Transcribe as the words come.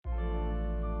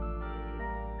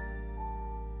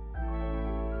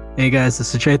Hey guys,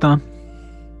 this is Chetan,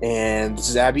 And this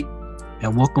is Abby.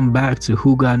 and welcome back to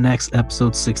Who Got Next,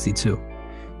 episode 62.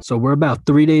 So we're about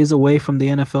 3 days away from the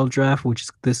NFL draft, which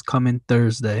is this coming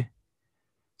Thursday.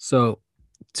 So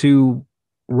to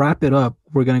wrap it up,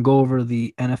 we're gonna go over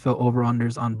the NFL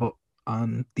over/unders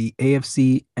on the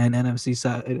AFC and NFC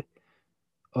side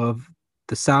of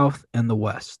the South and the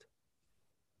West.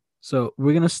 So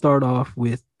we're gonna start off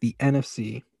with the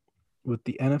NFC, with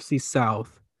the NFC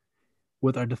South,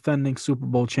 with our defending Super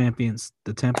Bowl champions,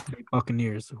 the Tampa Bay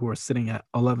Buccaneers, who are sitting at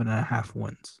 11 and a half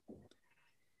wins.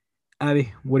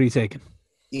 Abby, what are you taking?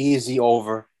 Easy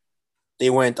over. They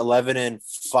went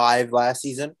 11-5 last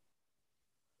season.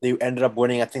 They ended up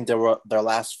winning, I think, their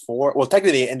last four. Well,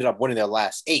 technically, they ended up winning their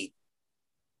last eight,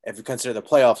 if you consider the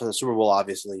playoffs and the Super Bowl,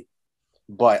 obviously.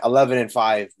 But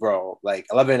 11-5, bro. Like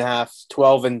 11 and a half,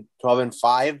 12 and 5.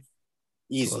 12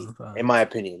 Easy, and 5. in my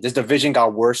opinion. This division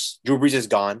got worse. Drew Brees is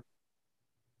gone.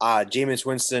 Jameis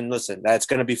Winston, listen, that's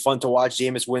going to be fun to watch.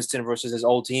 Jameis Winston versus his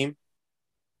old team.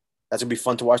 That's going to be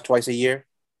fun to watch twice a year.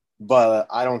 But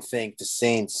I don't think the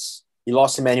Saints. You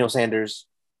lost Emmanuel Sanders.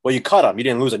 Well, you cut him. You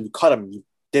didn't lose him. You cut him. You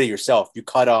did it yourself. You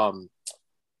cut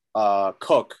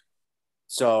Cook.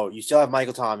 So you still have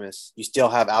Michael Thomas. You still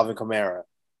have Alvin Kamara.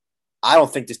 I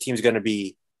don't think this team's going to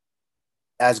be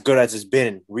as good as it's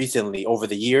been recently over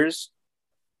the years.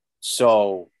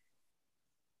 So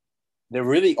the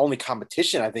really only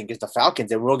competition, I think, is the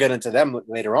Falcons, and we'll get into them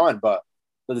later on. But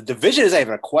the division isn't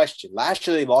even a question. Last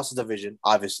year they lost the division,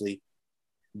 obviously,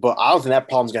 but I don't think that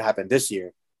problem's going to happen this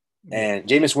year. Yeah. And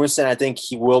Jameis Winston, I think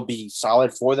he will be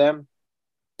solid for them.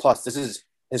 Plus, this is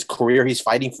his career he's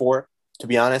fighting for, to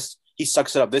be honest. He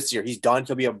sucks it up this year. He's done.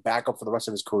 He'll be a backup for the rest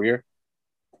of his career.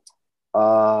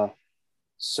 Uh,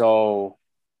 so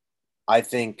I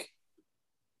think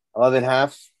 11 and a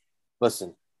half.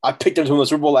 Listen, I picked him to win the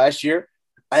Super Bowl last year.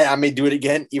 I may do it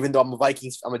again, even though I'm a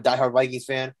diehard Vikings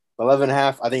fan. But 11 and a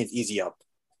half, I think it's easy up.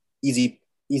 Easy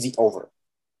over.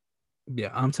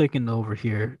 Yeah, I'm taking the over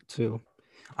here too.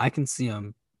 I can see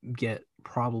them get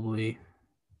probably.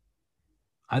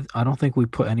 I don't think we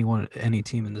put any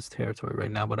team in this territory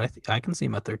right now, but I can see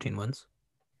them at 13 wins.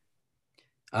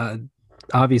 Uh,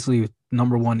 Obviously,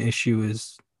 number one issue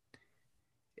is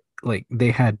like they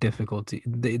had difficulty.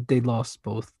 They lost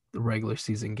both the regular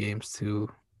season games to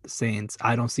the Saints.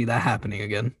 I don't see that happening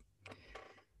again.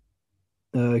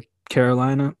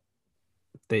 Carolina,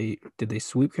 they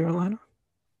sweep Carolina?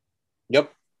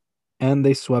 Yep. And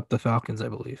they swept the Falcons, I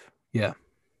believe. Yeah.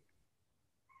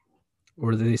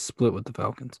 Or they split with the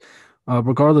Falcons.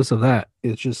 Regardless of that,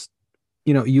 it's just,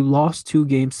 you lost two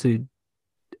games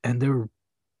and they were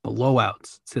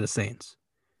blowouts to the Saints.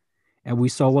 And we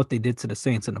saw what they did to the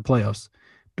Saints in the playoffs.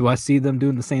 Do I see them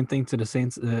doing the same thing to the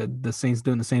Saints? The Saints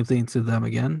doing the same thing to them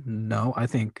again? No, I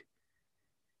think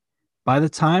by the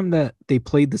time that they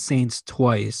played the Saints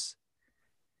twice,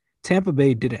 Tampa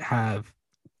Bay didn't have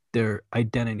their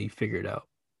identity figured out.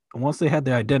 And once they had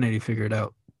their identity figured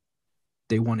out,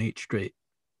 they won eight straight.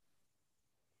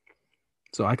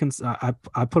 So I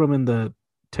put them in the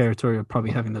territory of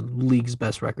probably having the league's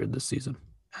best record this season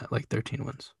at like 13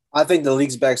 wins. I think the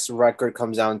league's best record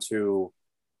comes down to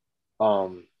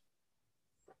um,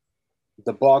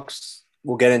 the Bucks.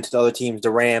 We'll get into the other teams,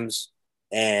 the Rams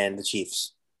and the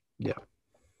Chiefs. Yeah.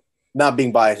 Not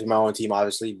being biased with my own team,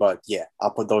 obviously, but yeah,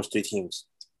 I'll put those three teams.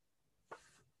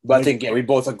 But I Like, think, yeah, we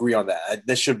both agree on that.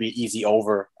 This should be easy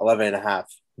over 11 and a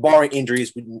half. Barring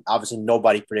injuries, obviously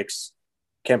nobody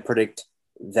can predict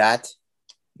that.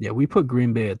 yeah, we put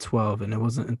Green Bay at 12, and it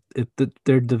wasn't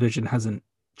their division hasn't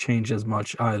changed as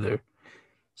much either.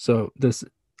 So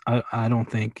I don't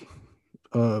think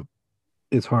uh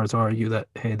it's hard to argue that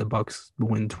hey, the Bucks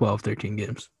win 12, 13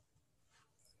 games.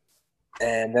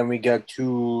 And then we go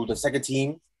to the second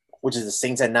team, which is the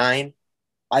Saints at 9.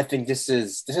 I think this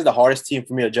is the hardest team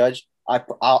for me to judge. I'm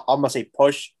gonna say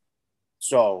push.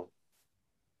 So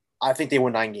I think they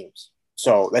win 9 games.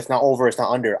 So that's not over. It's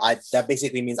not under. That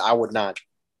basically means I would not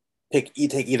take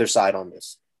either side on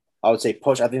this. I would say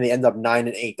push. I think they end up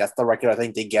 9-8. That's the record I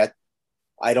think they get.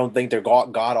 I don't think they're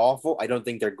god awful. I don't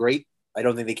think they're great. I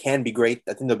don't think they can be great.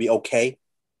 I think they'll be okay.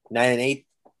 9-8.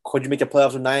 Could you make the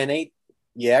playoffs with 9-8?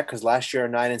 Yeah, because last year a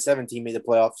 9-17 made the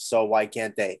playoffs. So why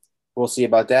can't they? We'll see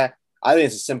about that. I think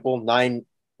it's a simple nine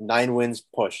wins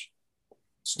push.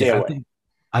 Stay Yeah, away.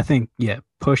 I think yeah,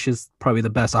 push is probably the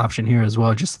best option here as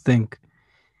well. Just think,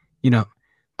 you know,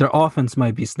 their offense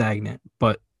might be stagnant,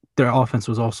 but their offense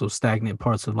was also stagnant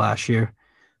parts of last year.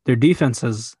 Their defense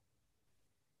has,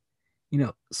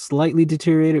 slightly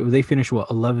deteriorated. They finished what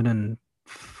 11-5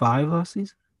 last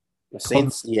season, The 12,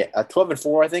 Saints, yeah,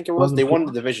 12-4, I think it 12 was. and They won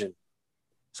four. the division.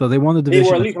 So they won the They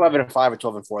were at division. least 11-5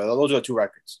 or 12-4. Those are the two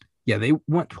records. Yeah, they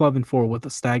went 12-4 with a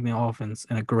stagnant offense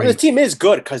and a And this great. team is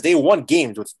good because they won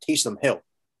games with Taysom Hill.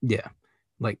 Yeah,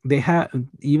 like they had,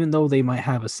 even though they might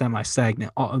have a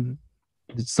semi-stagnant,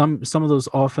 some of those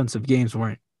offensive games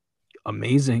weren't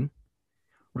amazing,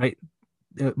 right?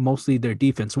 Mostly their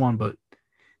defense won, but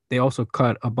they also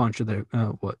cut a bunch of their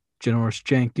what Janoris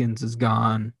Jenkins is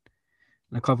gone,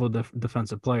 and a couple of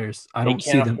defensive players. I They don't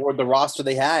see can't them. afford the roster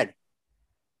they had.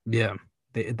 Yeah,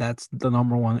 that's the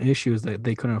number one issue is that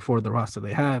they couldn't afford the roster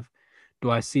they have.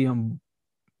 Do I see them,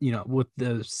 with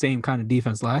the same kind of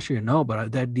defense last year? No,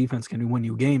 but that defense can win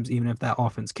you games even if that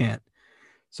offense can't.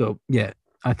 So yeah,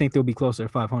 I think they'll be closer to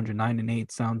 500.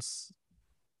 9-8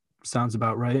 sounds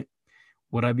about right.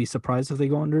 Would I be surprised if they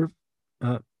go under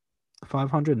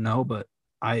 500? No, but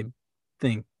I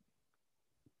think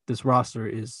this roster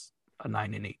is a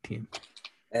 9-8 team.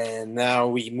 And now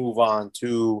we move on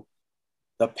to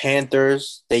the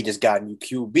Panthers. They just got a new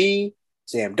QB,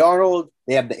 Sam Darnold.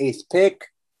 They have the eighth pick,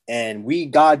 and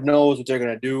God knows what they're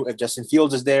gonna do if Justin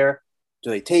Fields is there. Do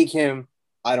they take him?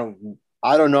 I don't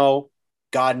know.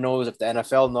 God knows if the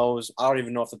NFL knows. I don't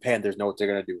even know if the Panthers know what they're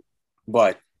gonna do.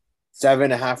 But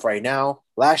 7.5 right now.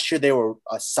 Last year they were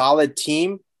a solid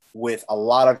team with a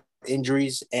lot of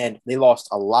injuries, and they lost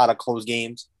a lot of close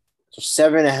games. So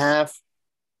 7.5.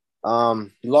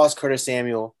 You lost Curtis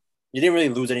Samuel. You didn't really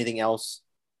lose anything else.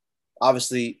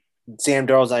 Obviously, Sam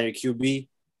Darnold's on your QB.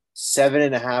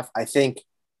 7.5. I think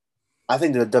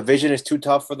the division is too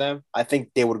tough for them. I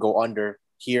think they would go under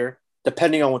here,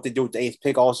 depending on what they do with the eighth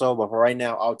pick also. But for right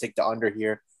now, I'll take the under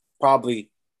here, probably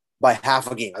by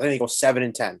half a game. I think they go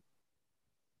 7-10.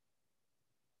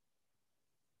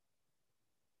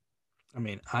 I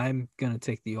mean, I'm gonna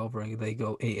take the over, and they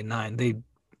go 8-9.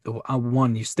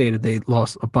 One, you stated they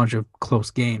lost a bunch of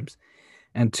close games,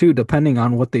 and two, depending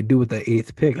on what they do with the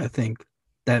eighth pick, I think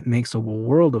that makes a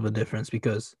world of a difference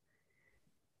because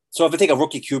So if they take a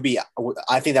rookie QB,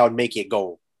 I think that would make it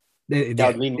go. That yeah,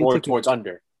 would lean more towards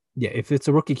under. yeah, if it's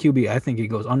a rookie QB, I think it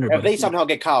goes under. If But they somehow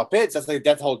get Kyle Pitts, that's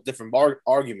a whole different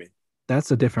argument.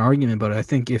 that's a different argument. But I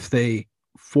think if they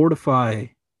fortify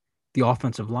the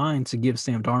offensive line to give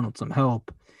Sam Darnold some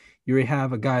help, you already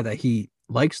have a guy that he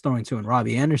likes throwing to in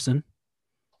Robbie Anderson.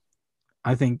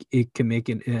 I think it can make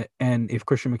it. And if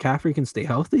Christian McCaffrey can stay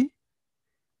healthy,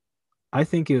 I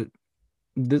think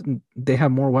they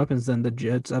have more weapons than the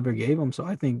Jets ever gave them. So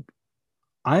I think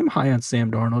I'm high on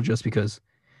Sam Darnold just because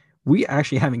we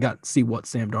actually haven't got to see what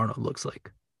Sam Darnold looks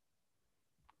like.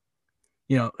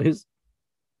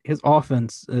 His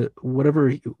offense,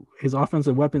 his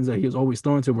offensive weapons that he was always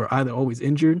throwing to were either always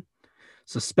injured,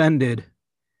 suspended,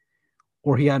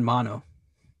 or he had mono.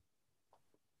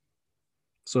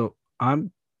 So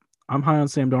I'm high on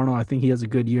Sam Darnold. I think he has a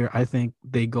good year. I think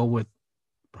they go with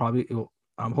probably.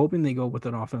 I'm hoping they go with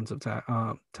an offensive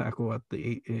tackle at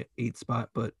the eight spot,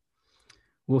 but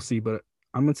we'll see. But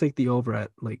I'm gonna take the over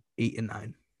at like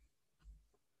 8-9.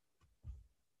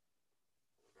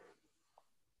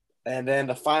 And then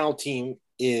the final team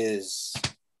is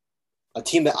a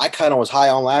team that I kind of was high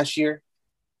on last year.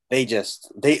 You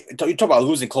talk about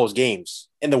losing close games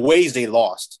and the ways they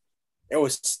lost. It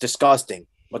was disgusting.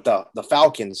 But the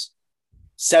Falcons,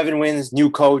 7 wins, new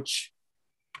coach.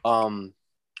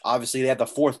 Obviously they had the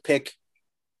fourth pick.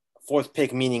 Fourth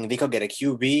pick meaning they could get a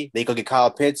QB, they could get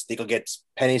Kyle Pitts, they could get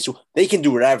Penny. They can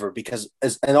do whatever because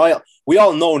we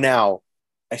all know now,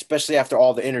 especially after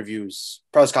all the interviews,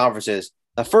 press conferences,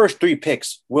 the first 3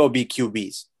 picks will be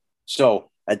QBs.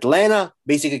 So Atlanta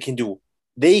basically can do.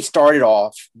 They started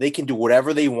off. They can do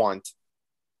whatever they want.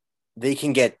 They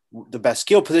can get the best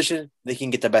skill position. They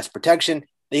can get the best protection.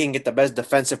 They can get the best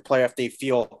defensive player if they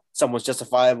feel someone's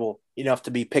justifiable enough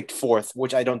to be picked fourth,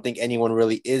 which I don't think anyone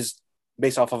really is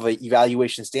based off of an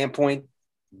evaluation standpoint.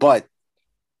 But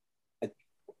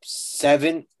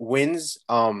 7 wins.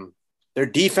 Their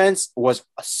defense was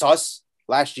a sus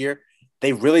last year.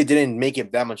 They really didn't make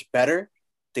it that much better.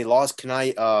 They lost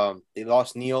they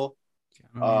lost Neal.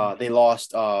 They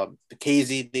lost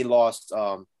Casey. They lost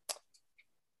Ricardo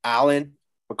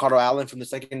Allen from the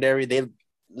secondary. Their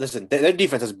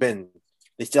defense has been.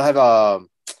 They still have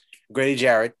Grady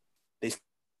Jarrett. They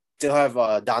still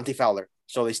have Dante Fowler.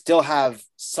 So they still have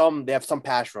some. They have some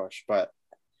pass rush, but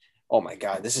oh my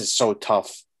god, this is so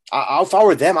tough. If I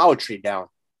were them, I would trade down.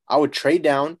 I would trade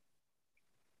down,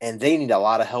 and they need a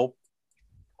lot of help.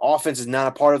 Offense is not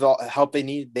a part of the help they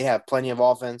need. They have plenty of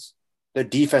offense. Their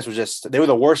defense they were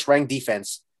the worst ranked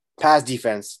defense, pass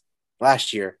defense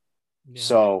last year. Yeah.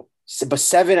 So, but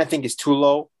 7, I think, is too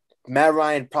low. Matt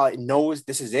Ryan probably knows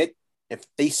this is it. If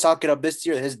they suck it up this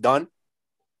year, it's done.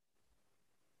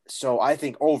 So I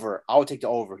think over. I would take the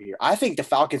over here. I think the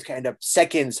Falcons can end up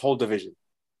second in this whole division.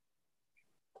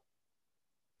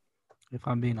 If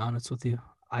I'm being honest with you,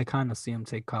 I kind of see him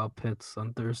take Kyle Pitts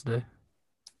on Thursday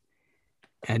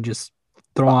and just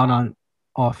throw But on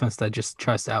offense that just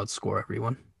tries to outscore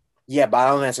everyone. yeah, but I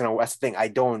don't think that's gonna. That's the thing. I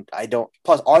don't. I don't.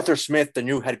 Plus, Arthur Smith, the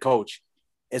new head coach,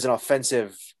 is an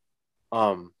offensive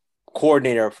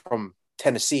coordinator from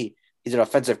Tennessee. He's an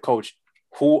offensive coach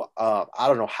who I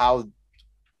don't know how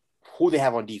who they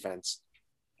have on defense.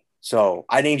 So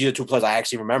I named you the two players I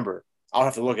actually remember. I'll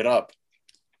have to look it up.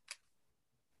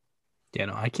 Yeah,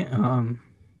 no, I can't.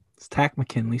 Is Tack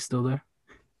McKinley still there?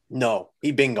 No,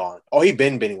 he been gone. Oh, he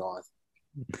been gone.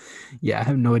 Yeah, I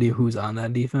have no idea who's on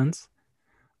that defense.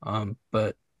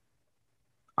 But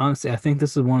honestly, I think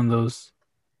this is one of those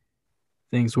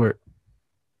things where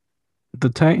the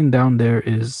Titan down there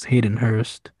is Hayden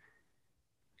Hurst.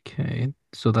 Okay,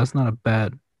 so that's not a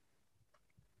bad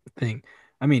thing.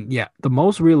 I mean, yeah, the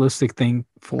most realistic thing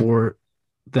for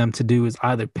them to do is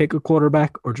either pick a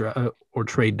quarterback or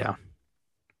trade down.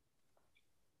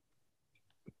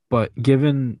 But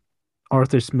given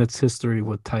Arthur Smith's history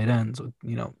with tight ends, with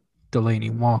Delaney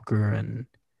Walker and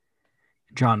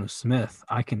John Smith,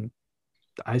 I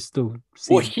still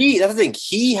see Well, him. that's the thing.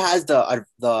 He has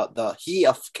he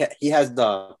has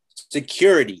the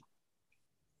security.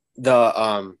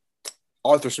 The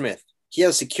Arthur Smith. He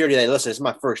has security that listen. This is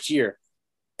my first year,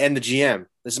 and the GM.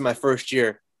 This is my first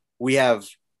year. We have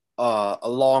a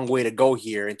long way to go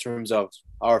here in terms of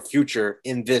our future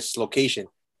in this location.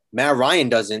 Matt Ryan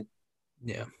doesn't.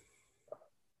 Yeah.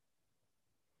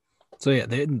 So yeah,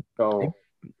 So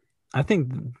I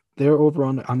think they're over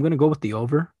on. I'm gonna go with the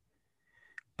over,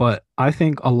 but I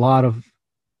think a lot of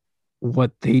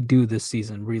what they do this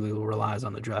season really relies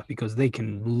on the draft because they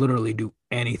can literally do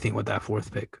anything with that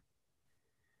fourth pick.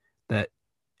 That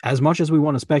as much as we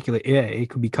want to speculate, yeah, it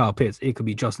could be Kyle Pitts, it could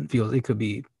be Justin Fields, it could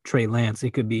be Trey Lance,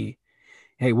 it could be,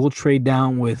 hey, we'll trade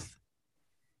down with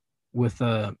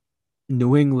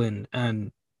New England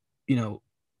and you know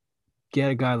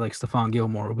get a guy like Stephon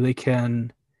Gilmore. They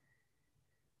can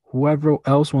whoever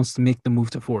else wants to make the move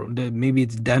to four. Maybe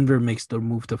it's Denver makes the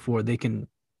move to four. They can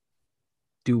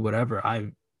do whatever.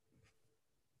 I'm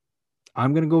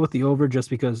gonna go with the over just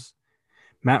because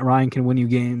Matt Ryan can win you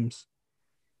games.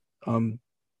 Um,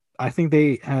 I think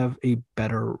they have a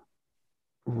better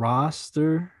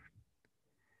roster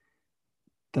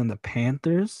than the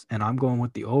Panthers, and I'm going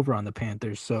with the over on the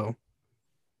Panthers. So,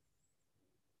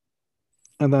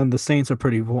 and then the Saints are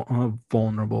pretty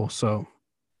vulnerable, so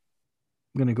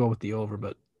I'm gonna go with the over.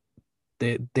 But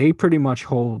they pretty much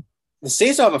hold. the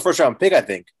Saints don't have a first round pick, I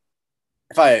think,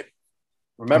 if I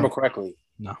remember Oh correctly.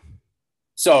 no,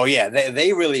 So yeah,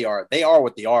 they really are. They are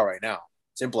what they are right now.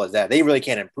 Simple as that. They really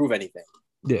can't improve anything.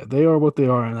 yeah, they are what they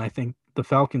are, and I think the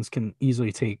Falcons can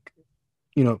easily take,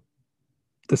 you know,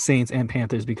 the Saints and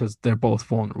Panthers because they're both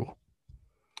vulnerable.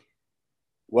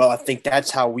 Well, I think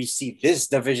that's how we see this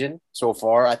division so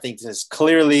far. I think this is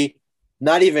clearly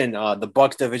not even the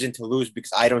Bucks division to lose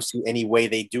because I don't see any way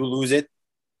they do lose it,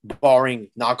 barring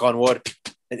knock on wood,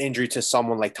 an injury to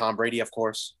someone like Tom Brady, of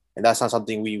course, and that's not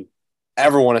something we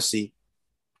ever want to see.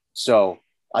 So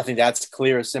I think that's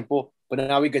clear and simple. But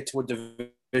now we get to a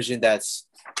division that's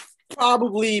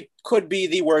probably could be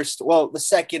the worst, well, the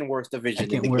second worst division in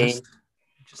Second the worst, game.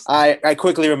 just I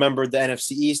quickly remembered the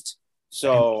NFC East.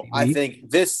 So NFC I weak. think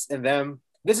this and them,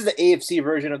 this is the AFC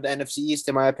version of the NFC East,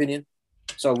 in my opinion.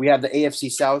 So we have the AFC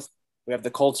South. We have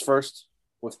the Colts first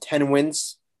with 10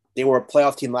 wins. They were a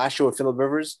playoff team last year with Philip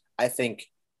Rivers. I think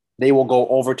they will go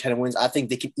over 10 wins. I think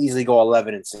they can easily go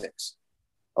 11-6.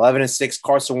 11-6.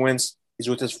 Carson Wentz is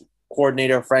with his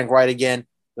coordinator, Frank Wright, again.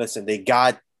 Listen, they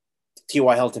got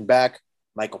T.Y. Hilton back,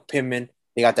 Michael Pittman.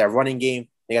 They got that running game.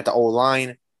 They got the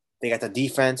O-line. They got the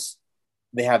defense.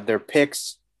 They have their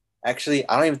picks. Actually,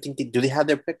 I don't even think do they have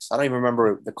their picks? I don't even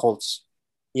remember the Colts.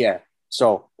 Yeah.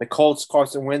 So the Colts,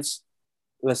 Carson Wentz.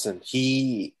 Listen,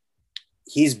 he's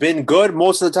been good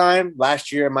most of the time.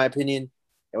 Last year, in my opinion,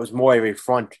 it was more of a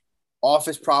front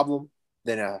office problem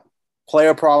than a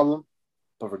player problem.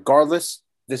 But regardless,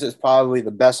 this is probably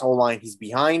the best O line he's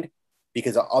behind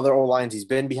because the other O lines he's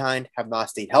been behind have not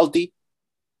stayed healthy.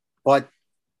 But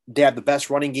they have the best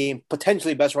running game,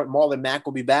 potentially best run. Marlon Mack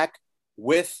will be back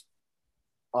with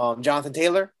Jonathan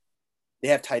Taylor. They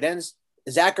have tight ends.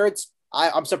 Zach Ertz,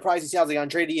 I'm surprised he hasn't gotten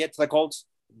traded yet to the Colts,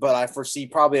 but I foresee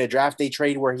probably a draft day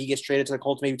trade where he gets traded to the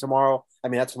Colts maybe tomorrow. I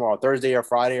mean, that's tomorrow, Thursday or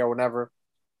Friday or whenever.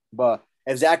 But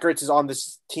if Zach Ertz is on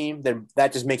this team, then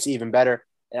that just makes it even better.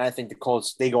 And I think the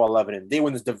Colts, they go 11 and they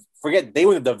win this. They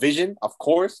win the division, of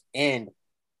course, and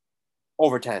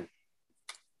over 10.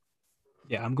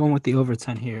 Yeah, I'm going with the over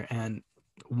 10 here. And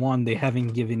one, they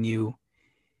haven't given you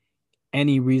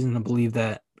any reason to believe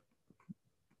that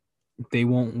they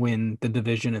won't win the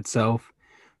division itself.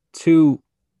 Two,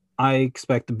 I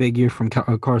expect a big year from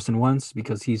Carson Wentz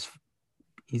because he's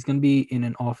going to be in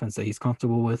an offense that he's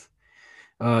comfortable with.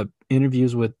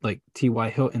 Interviews with like T.Y.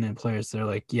 Hilton and players, they're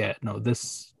like, yeah, no,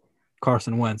 this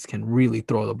Carson Wentz can really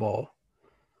throw the ball.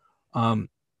 Um,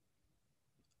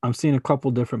 I'm seeing a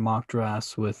couple different mock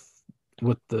drafts with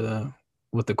the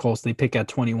with the Colts. They pick at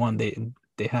 21. They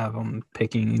have them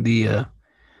picking the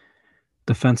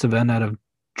defensive end out of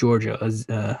Georgia,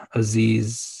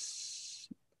 Aziz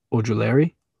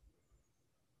Ojulari,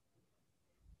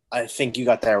 I think you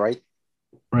got that right.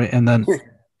 right? And then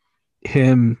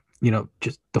him,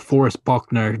 just DeForest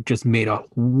Buckner just made a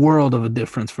world of a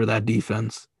difference for that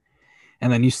defense.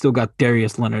 And then you still got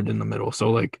Darius Leonard in the middle.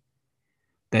 So like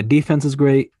that defense is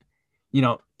great.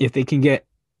 If they can get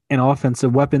an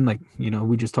offensive weapon, like,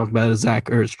 we just talked about a Zach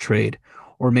Ertz trade,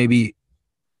 or maybe,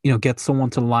 get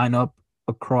someone to line up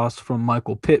across from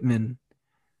Michael Pittman.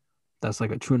 That's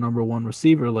like a true number one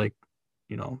receiver, like,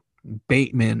 you know,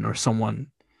 Bateman or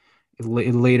someone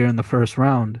later in the first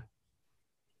round.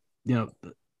 You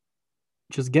know,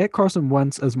 just get Carson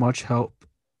Wentz as much help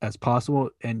as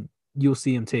possible, and you'll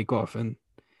see him take off. And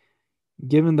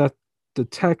given that the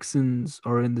Texans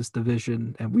are in this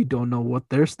division and we don't know what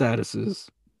their status is,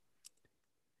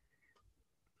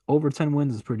 over 10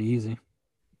 wins is pretty easy.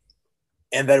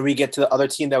 And then we get to the other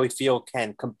team that we feel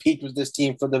can compete with this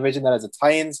team for the division, that is the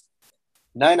Titans.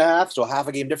 9.5, so half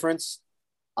a game difference.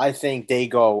 I think they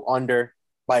go under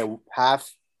by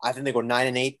half. I think they go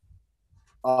 9-8.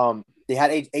 They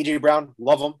had AJ Brown,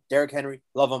 love him. Derrick Henry,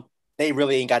 love him. They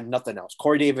really ain't got nothing else.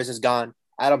 Corey Davis is gone.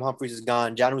 Adam Humphries is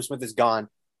gone. Jonnu Smith is gone.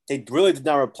 They really did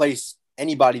not replace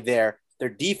anybody there. Their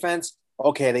defense,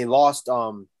 okay, they lost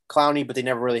Clowney, but they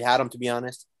never really had him, to be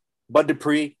honest. Bud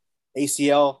Dupree,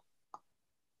 ACL.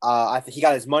 I think he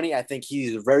got his money. I think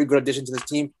he's a very good addition to this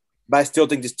team, but I still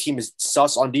think this team is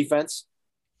sus on defense.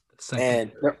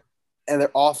 And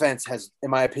their offense has, in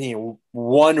my opinion,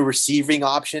 one receiving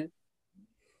option,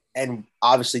 and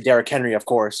obviously Derrick Henry, of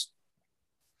course.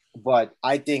 But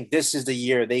I think this is the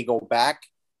year they go back.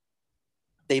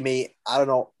 They may, I don't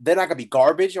know, they're not going to be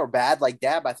garbage or bad like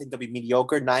that, but I think they'll be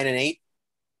mediocre. 9-8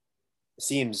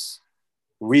 seems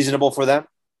reasonable for them.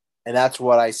 And that's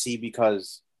what I see,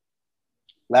 because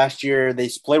last year they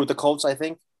split with the Colts, I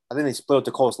think. I think they split with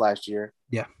the Colts last year.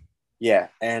 Yeah. Yeah.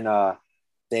 And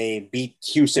they beat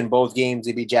Houston both games.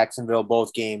 They beat Jacksonville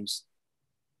both games.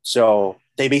 So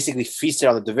they basically feasted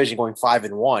on the division, going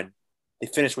 5-1. They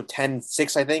finished with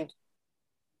 10-6, I think,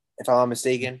 if I'm not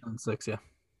mistaken. 10-6, yeah.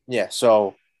 Yeah,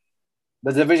 so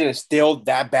the division is still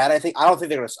that bad, I think. I don't think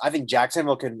they're going to – I think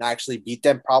Jacksonville can actually beat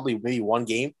them probably maybe one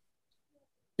game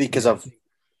because of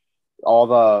all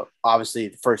the – obviously,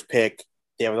 the first pick.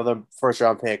 They have another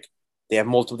first-round pick. They have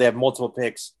multiple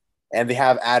picks, and they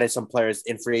have added some players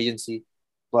in free agency.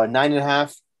 But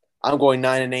 9.5, I'm going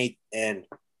 9-8, and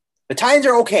the Titans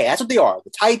are okay. That's what they are.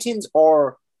 The Titans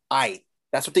are aight.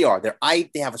 That's what they are. They're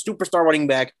aight. They have a superstar running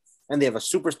back, and they have a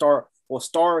superstar, well,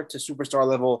 star to superstar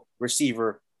level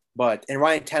receiver. And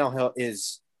Ryan Tannehill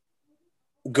is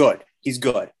good. He's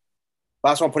good.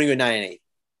 That's why I'm putting you at 9-8.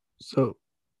 So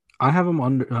I have him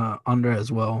under as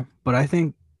well, but I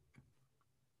think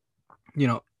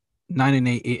 9-8,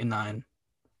 8-9,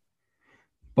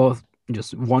 both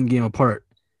just one game apart.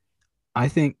 I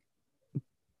think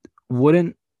all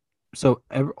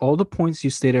the points you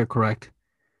stated are correct,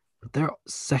 but their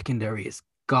secondary is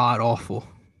god awful.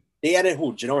 They added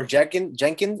who? Janoris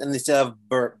Jenkins, and they still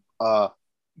have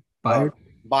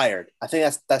Byard. I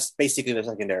think that's basically their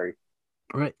secondary.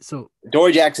 Right. So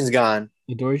Dory Jackson's gone.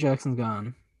 Dory Jackson's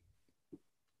gone.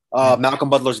 Malcolm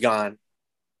Butler's gone.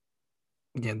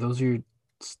 Yeah, those are your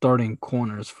starting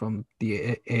corners from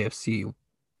the AFC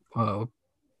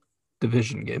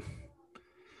division game.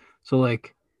 So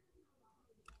like,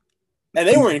 and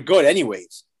they weren't good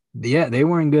anyways. Yeah, they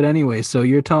weren't good anyway. So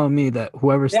you're telling me that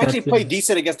whoever they actually played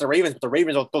decent against the Ravens, but the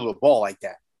Ravens don't throw the ball like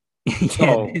that.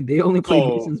 Yeah, they only play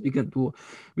decent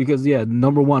because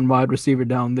number one wide receiver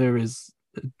down there is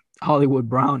Hollywood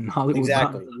Brown. Hollywood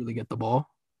Brown doesn't really get the ball.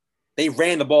 They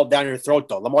ran the ball down your throat,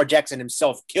 though. Lamar Jackson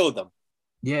himself killed them.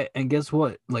 Yeah, and guess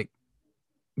what? Like,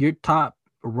 your top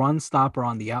run stopper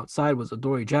on the outside was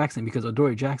Adoree Jackson, because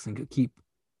Adoree Jackson could he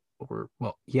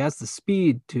has the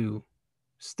speed to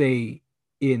stay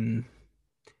in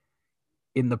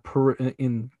the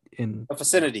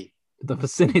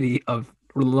vicinity of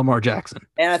Lamar Jackson.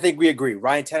 And I think we agree.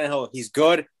 Ryan Tannehill, he's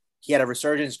good. He had a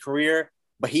resurgence career,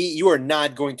 but you are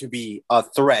not going to be a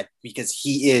threat because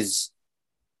he is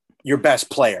your best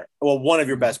player. Well, one of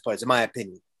your best players, in my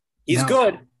opinion. He's Now,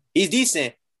 good. He's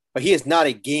decent, but he is not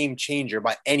a game changer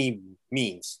by any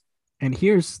means. and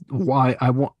here's why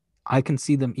I can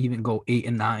see them even go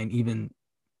 8-9,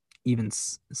 even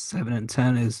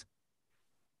 7-10 is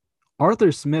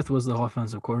Arthur Smith was the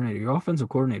offensive coordinator. Your offensive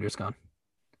coordinator's gone.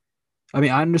 I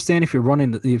mean, I understand if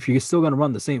you're still going to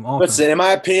run the same offense. Listen, in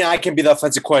my opinion, I can be the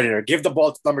offensive coordinator. Give the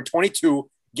ball to number 22,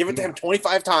 give it to him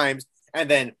 25 times, and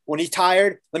then when he's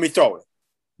tired, let me throw it.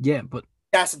 Yeah, but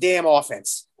that's the damn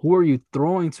offense. Who are you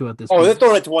throwing to at this point? Oh, they're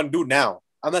throwing it to one dude now.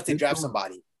 Unless they draft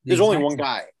somebody. There's only one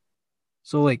guy.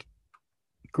 So,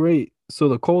 great. So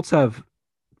the Colts have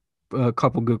a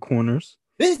couple good corners.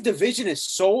 This division is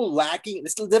so lacking.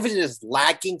 This division is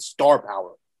lacking star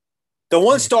power. The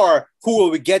one star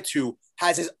who we get to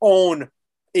has his own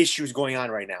issues going on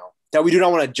right now that we do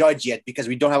not want to judge yet because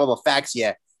we don't have all the facts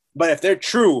yet. But if they're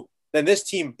true, then this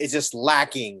team is just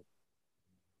lacking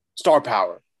star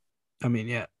power. I mean,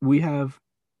 yeah, we have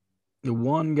the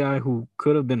one guy who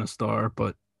could have been a star,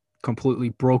 but completely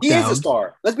broke down. He is a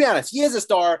star. Let's be honest. He is a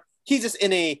star. He's just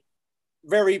in a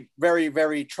very, very,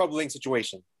 very troubling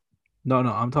situation. No,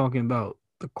 I'm talking about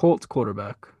the Colts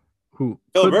quarterback who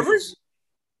Phillip Rivers?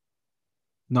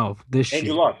 No, this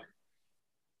Andrew year. Luck.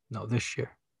 No, this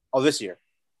year. Oh, this year.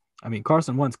 I mean,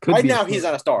 Carson Wentz could right be now. He's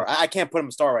not a star. I can't put him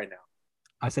a star right now.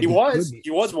 I said he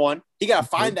was one. He got to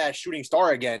find that shooting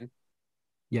star again.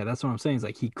 Yeah, that's what I'm saying.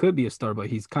 It's he could be a star, but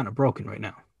he's kind of broken right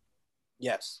now.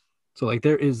 Yes. So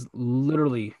there is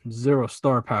literally zero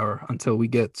star power until we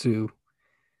get to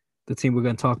the team we're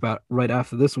going to talk about right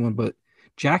after this one. But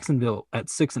Jacksonville at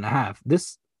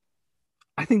 6.5.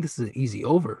 I think this is an easy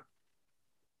over.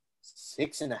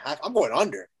 6.5. I'm going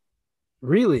under.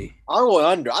 Really? I'm going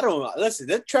under. I don't listen.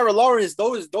 That Trevor Lawrence,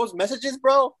 those messages,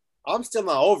 bro. I'm still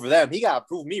not over them. He got to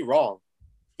prove me wrong.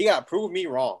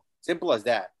 Simple as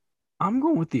that. I'm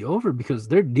going with the over because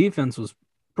their defense was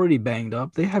pretty banged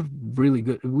up. They have really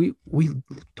good. We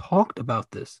talked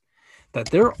about this, that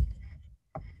their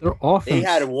offense. They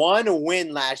had one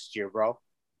win last year, bro.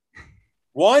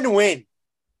 One win.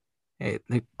 Hey,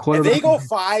 if they go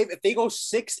 5, if they go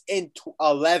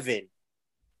 6-11,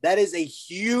 that is a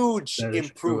huge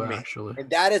improvement. True, and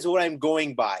that is what I'm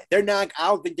going by. They're not. I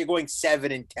don't think they're going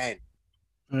 7-10.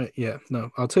 Yeah,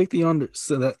 no, I'll take the under.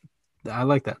 So that I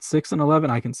like that 6-11.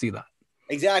 I can see that.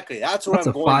 Exactly. That's what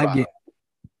I'm going by.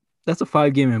 That's a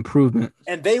 5-game improvement.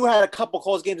 And they had a couple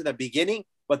close games in the beginning,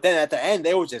 but then at the end,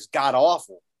 they were just god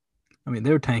awful. I mean,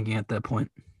 they were tanking at that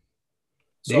point.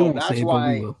 So that's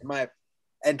why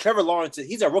and Trevor Lawrence,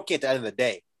 he's a rookie at the end of the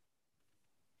day.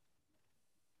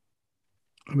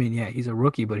 I mean, yeah, he's a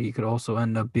rookie, but he could also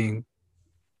end up being.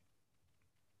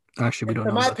 Actually, we don't know.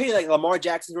 In my opinion, Lamar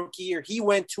Jackson's rookie year, he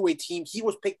went to a team. He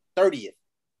was picked 30th.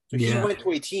 So he went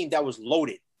to a team that was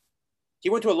loaded. He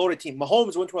went to a loaded team.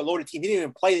 Mahomes went to a loaded team. He didn't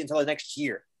even play until the next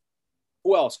year.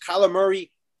 Who else? Kyler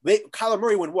Murray. Kyler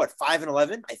Murray went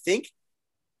 5-11, I think.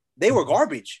 They were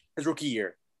garbage his rookie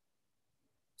year.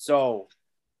 So,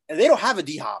 and they don't have a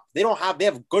D-Hop. They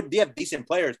have decent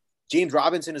players. James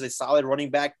Robinson is a solid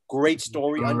running back. Great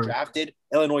story, undrafted.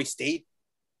 Illinois State.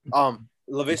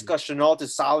 Laviska Shenault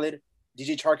is solid.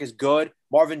 DJ Chark is good.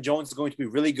 Marvin Jones is going to be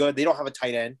really good. They don't have a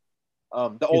tight end.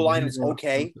 The O-line is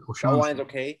okay. The O-line is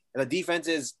okay. And the defense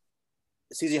is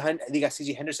they got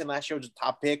CJ Henderson last year, which was a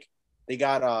top pick. They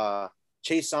got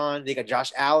Chase on. They got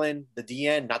Josh Allen, the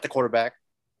DN, not the quarterback,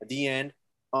 the DN.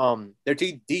 Their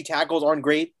D tackles aren't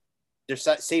great. Their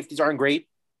safeties aren't great.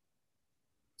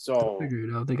 So figure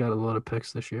it out. They got a lot of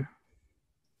picks this year.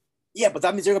 Yeah, but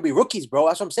that means they're gonna be rookies, bro.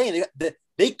 That's what I'm saying.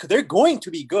 They're going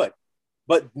to be good.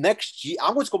 But next year,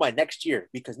 I'm going to go by next year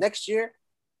because next year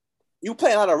you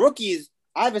play a lot of rookies.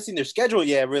 I haven't seen their schedule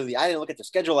yet, really. I didn't look at their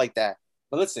schedule like that.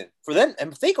 But listen, for them,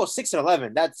 and if they go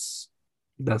 6-11, that's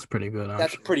pretty good. Actually.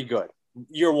 That's pretty good.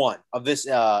 Year one of this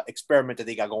experiment that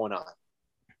they got going on.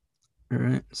 All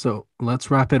right, so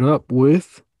let's wrap it up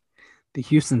with the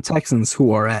Houston Texans,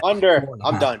 who are at under.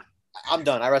 I'm done.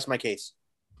 I rest my case.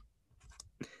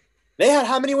 They had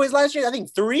how many wins last year? I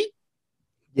think 3.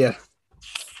 Yeah,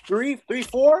 3,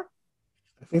 4.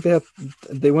 I think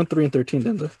they went 3-13,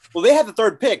 didn't they? Well, they had the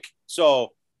third pick, so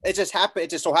it just happened. It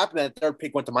just so happened that the third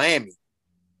pick went to Miami.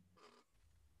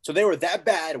 So they were that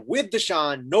bad with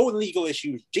Deshaun, no legal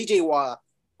issues, J.J. Watt,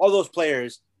 all those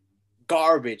players,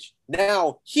 garbage.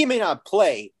 Now, he may not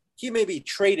play. He may be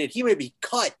traded. He may be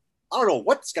cut. I don't know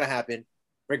what's going to happen.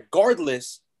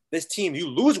 Regardless, this team, you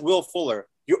lose Will Fuller.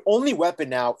 Your only weapon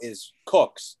now is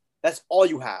Cooks. That's all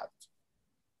you have.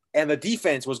 And the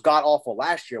defense was god-awful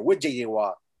last year with J.J.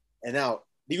 Watt. And now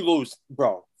you lose,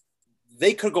 bro.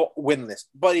 they could go winless,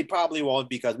 but he probably won't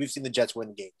because we've seen the Jets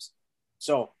win games.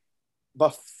 So,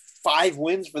 but 5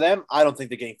 wins for them, I don't think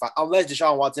they're getting 5 unless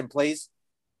Deshaun Watson plays.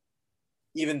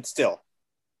 Even still,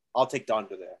 I'll take the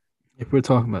under there. If we're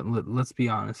talking about, let's be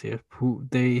honest here. Who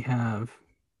they have?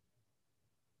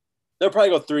 They'll probably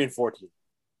go 3-14.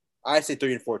 I say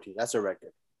 3-14. That's their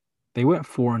record. They went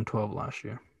 4-12 last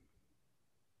year.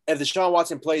 If Deshaun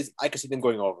Watson plays, I could see them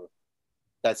going over.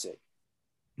 That's it.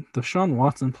 Deshaun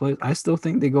Watson plays. I still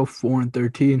think they go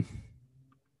 4-13.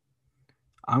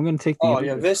 I'm gonna take the. Oh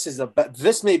yeah, this is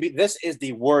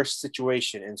the worst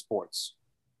situation in sports.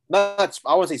 Not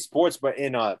I wouldn't say sports, but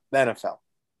in the NFL.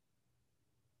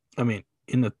 I mean,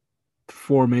 in the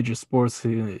 4 major sports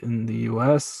in the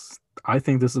U.S., I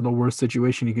think this is the worst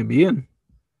situation you can be in.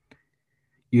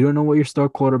 You don't know what your star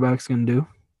quarterback's gonna do,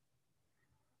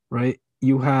 right?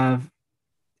 You have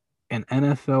an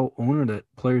NFL owner that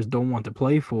players don't want to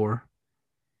play for.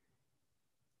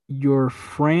 Your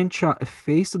franchise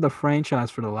face of the franchise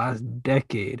for the last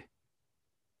decade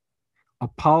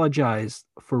apologized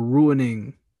for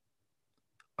ruining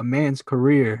a man's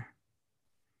career,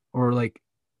 or like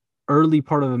early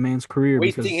part of a man's career,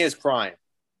 Wasting his prime.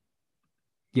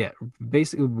 Yeah,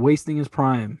 basically wasting his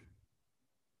prime.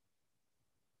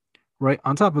 Right.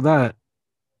 On top of that,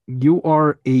 you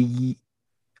are a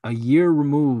year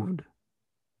removed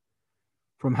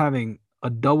from having a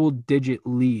double-digit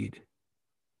lead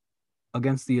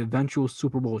against the eventual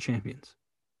Super Bowl champions.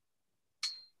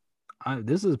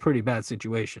 This is a pretty bad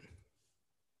situation.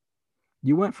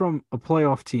 You went from a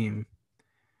playoff team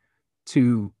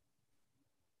to,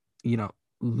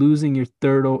 losing your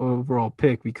third overall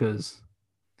pick because,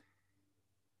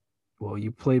 well,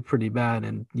 you played pretty bad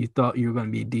and you thought you were going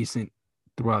to be decent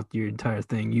throughout your entire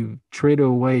thing. You traded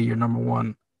away your number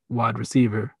 1 wide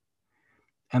receiver,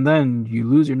 and then you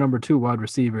lose your number 2 wide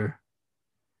receiver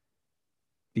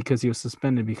because he was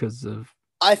suspended because of.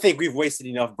 I think we've wasted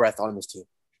enough breath on this team.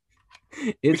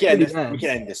 We can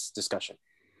end this discussion.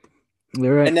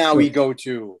 Right. And now we go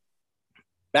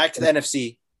back to the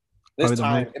NFC. This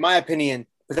time, in my opinion,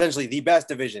 potentially the best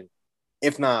division,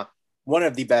 if not one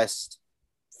of the best,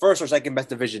 first or second best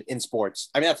division in sports.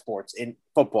 I mean, not sports, in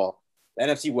football. The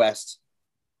NFC West,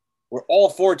 where all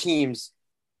 4 teams,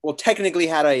 technically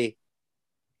had a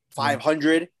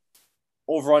 500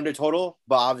 over-under total,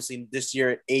 but obviously this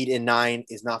year 8 and 9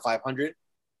 is not 500.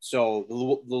 So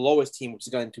the lowest team, which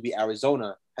is going to be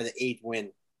Arizona, has an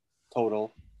 8-win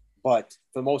total. But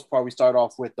for the most part, we start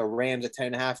off with the Rams at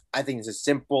 10.5. I think it's a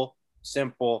simple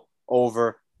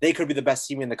over. They could be the best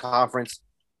team in the conference.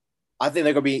 I think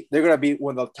they're gonna be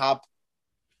one of the top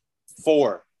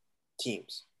 4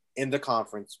 teams in the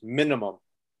conference minimum.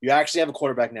 You actually have a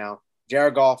quarterback now,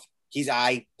 Jared Goff. He's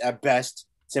at best.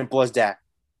 Simple as that.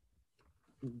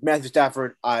 Matthew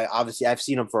Stafford, I've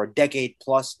seen him for a decade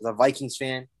plus as a Vikings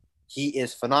fan. He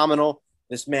is phenomenal.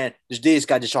 This dude's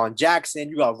got Deshaun Jackson.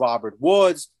 You got Robert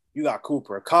Woods. You got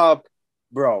Cooper Kupp.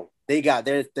 Bro,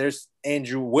 there's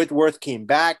Andrew Whitworth came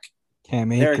back.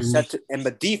 They're set to, and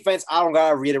the defense, I don't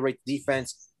gotta reiterate the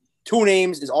defense. 2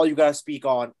 names is all you gotta speak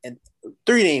on, and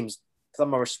 3 names. Because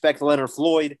I'm gonna respect Leonard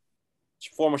Floyd,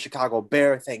 former Chicago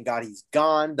Bear. Thank God he's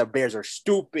gone. The Bears are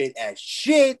stupid as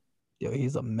shit. Yo,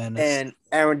 he's a menace. And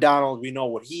Aaron Donald, we know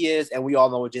what he is, and we all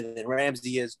know what Jalen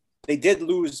Ramsey is. They did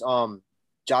lose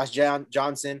Josh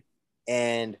Johnson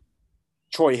and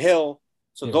Troy Hill,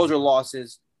 so those are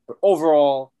losses. But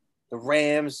overall, the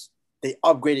Rams, they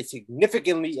upgraded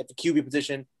significantly at the QB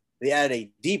position. They added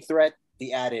a deep threat.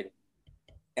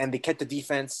 And they kept the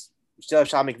defense. You still have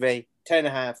Sean McVay,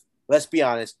 10.5. Let's be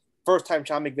honest. First time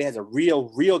Sean McVay has a real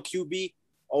QB.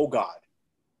 Oh, God.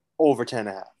 Over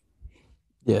 10.5.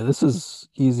 Yeah, this is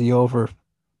easy over.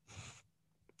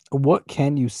 What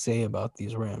can you say about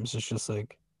these Rams? It's just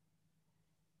like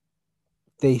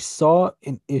they saw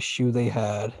an issue they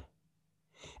had,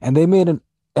 and they made an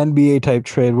NBA type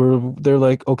trade where they're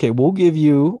like, okay, we'll give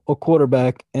you a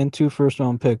quarterback and 2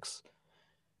 first-round picks.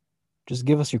 Just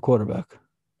give us your quarterback.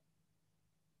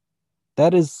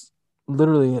 That is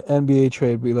literally an NBA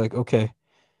trade. Be like, okay,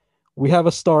 we have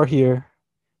a star here,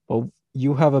 but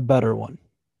you have a better one.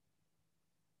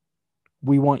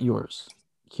 We want yours.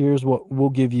 Here's what we'll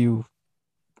give you: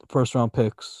 first-round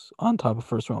picks on top of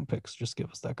first-round picks. Just give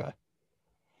us that guy.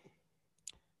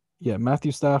 Yeah,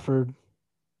 Matthew Stafford,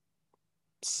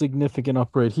 significant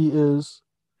upgrade. He is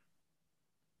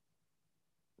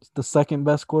the second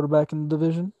best quarterback in the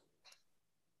division.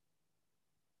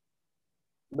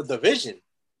 The division?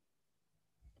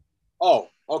 Oh,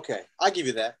 okay. I'll give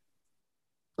you that.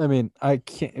 I mean, I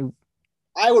can't.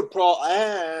 I would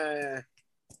probably.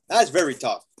 That's very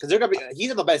tough because they're gonna be.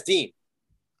 He's on the best team.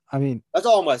 I mean, That's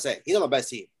all I'm gonna say. He's on the best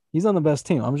team. he's on the best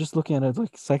team. I'm just looking at it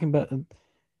like second best.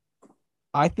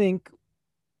 I think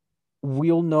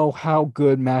we'll know how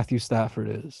good Matthew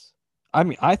Stafford is. I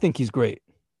mean, I think he's great,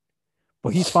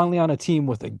 but he's finally on a team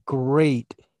with a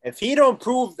great If he don't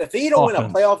prove, if he don't win a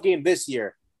offense. playoff game this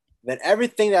year, then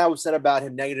everything that I was said about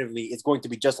him negatively is going to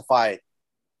be justified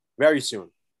very soon.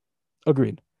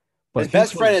 Agreed. His But he's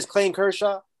best been friend is Clayton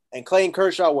Kershaw, and Clayton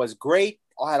Kershaw was great.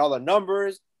 Had all the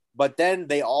numbers, but then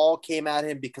they all came at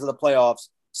him because of the playoffs.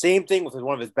 Same thing with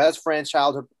one of his best friends,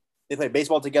 childhood. They played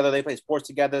baseball together. They played sports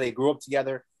together. They grew up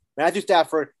together. Matthew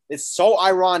Stafford. It's so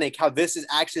ironic how this is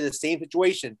actually the same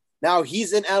situation. Now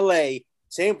he's in LA,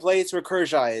 same place where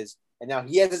Kershaw is, and now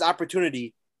he has this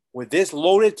opportunity with this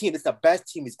loaded team. This is the best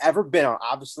team he's ever been on.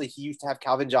 Obviously, he used to have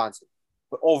Calvin Johnson,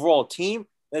 but overall team,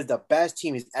 that is the best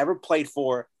team he's ever played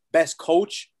for. Best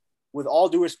coach. With all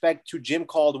due respect to Jim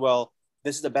Caldwell,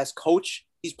 this is the best coach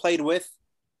he's played with.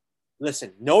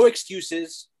 Listen, no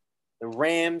excuses. The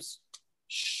Rams,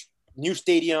 new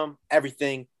stadium,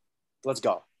 everything. Let's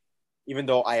go. Even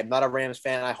though I am not a Rams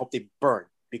fan, I hope they burn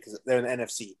because they're in the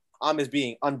NFC. I'm just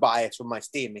being unbiased with my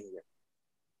statement here.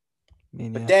 I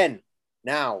mean, But yeah. then,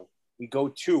 now we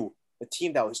go to the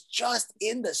team that was just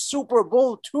in the Super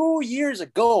Bowl 2 years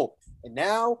ago. And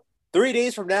now, 3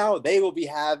 days from now, they will be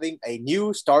having a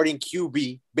new starting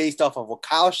QB based off of what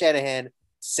Kyle Shanahan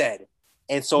said.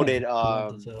 And so did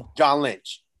Love to tell. John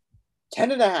Lynch.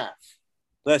 10.5.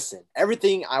 Listen,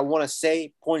 everything I want to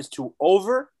say points to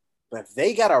over, but if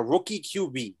they got a rookie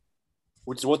QB,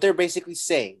 which is what they're basically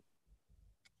saying,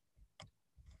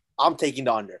 I'm taking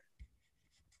the under.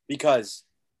 Because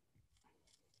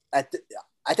at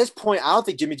this point, I don't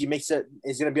think Jimmy G is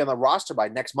going to be on the roster by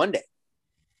next Monday.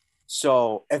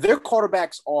 So if their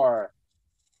quarterbacks are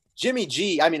Jimmy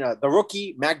G, the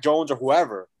rookie, Mac Jones or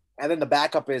whoever, and then the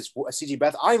backup is CG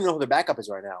Beth, I don't even know who the backup is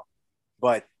right now.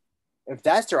 But if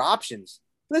that's their options,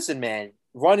 listen, man,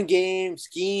 run game,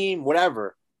 scheme,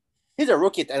 whatever. He's a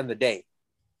rookie at the end of the day.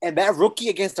 And that rookie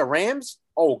against the Rams,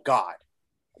 oh, God.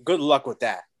 Good luck with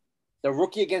that. The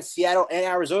rookie against Seattle and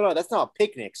Arizona, that's not a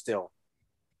picnic still.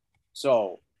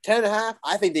 So 10.5,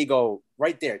 I think they go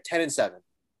right there, 10-7.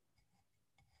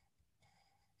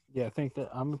 Yeah, I think that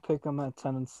I'm gonna pick them at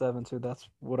 10-7 too. That's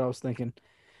what I was thinking.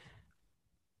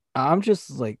 I'm just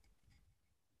like,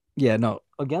 yeah, no,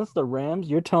 against the Rams,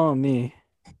 you're telling me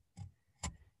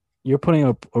you're putting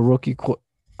up a rookie.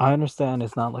 I understand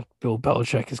it's not like Bill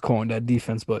Belichick is calling that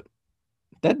defense, but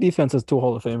that defense has two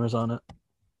Hall of Famers on it.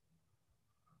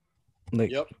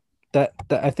 Like Yep. that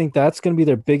I think that's gonna be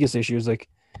their biggest issue. Is like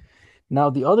now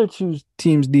the other two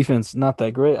teams' defense not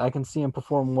that great. I can see him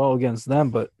perform well against them,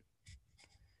 but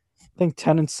I think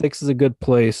 10-6 is a good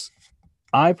place.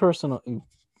 I personally,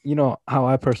 how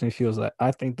I personally feel is that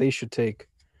I think they should take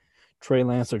Trey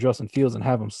Lance or Justin Fields and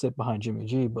have them sit behind Jimmy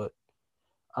G, but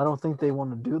I don't think they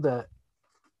want to do that.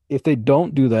 If they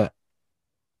don't do that,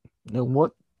 then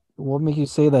what makes you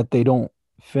say that they don't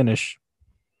finish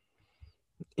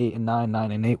 8-9,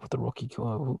 9-8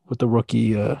 with the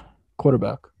rookie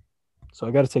quarterback? So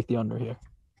I got to take the under here.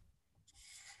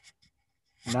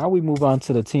 Now we move on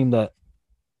to the team that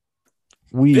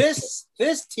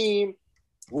this team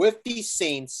with the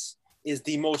Saints is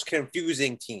the most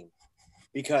confusing team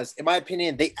because, in my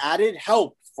opinion, they added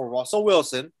help for Russell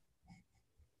Wilson,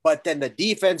 but then the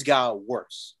defense got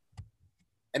worse.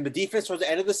 And the defense towards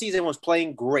the end of the season was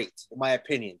playing great, in my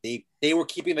opinion. They were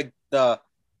keeping the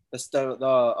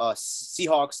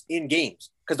Seahawks in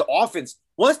games because the offense.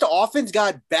 Once the offense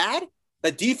got bad,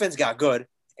 the defense got good,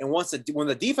 and when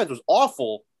the defense was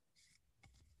awful,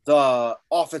 the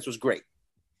offense was great.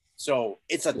 So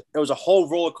it was a whole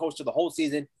roller coaster the whole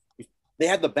season. They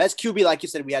had the best QB, like you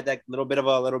said. We had that little bit of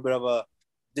a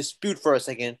dispute for a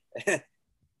second,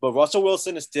 but Russell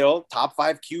Wilson is still top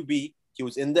 5 QB.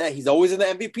 He's always in the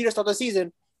MVP to start the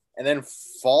season, and then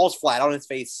falls flat on his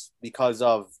face because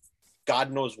of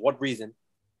God knows what reason.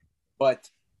 But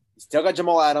you still got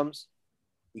Jamal Adams.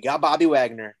 You got Bobby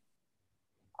Wagner.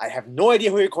 I have no idea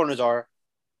who your corners are.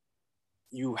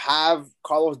 You have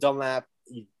Carlos Dunlap.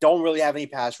 You don't really have any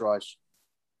pass rush.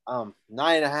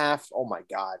 9.5. Oh my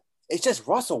God. It's just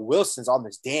Russell Wilson's on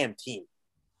this damn team.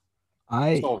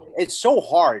 So it's so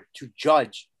hard to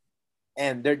judge.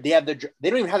 And they don't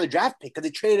even have the draft pick because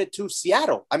they traded it to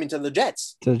Seattle. To the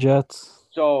Jets. The Jets.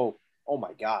 So, oh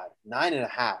my God,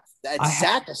 9.5. That's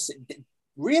sad to say.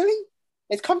 Really?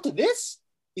 It's come to this?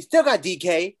 You still got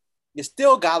DK. You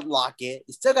still got Lockett.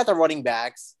 You still got the running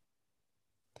backs.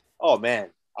 Oh man,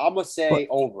 I'm gonna say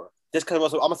over. Just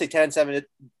because I'm gonna say 10-7.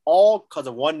 All because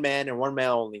of one man and one man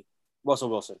only. Russell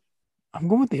Wilson. I'm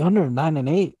going with the under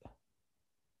 9-8.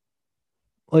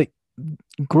 Like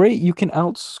Great, you can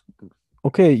outs.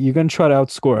 Okay, you're gonna try to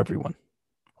outscore everyone,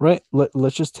 right?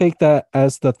 Let's just take that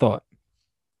as the thought.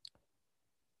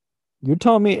 You're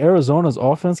telling me Arizona's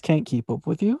offense can't keep up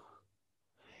with you,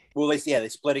 Well, they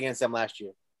split against them last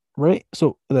year, right?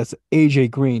 So that's AJ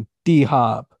Green, D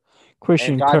Hop, and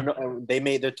Christian God, Kirk, and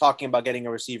they're talking about getting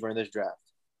a receiver in this draft.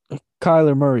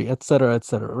 Kyler Murray, et cetera,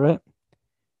 right?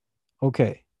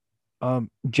 Okay.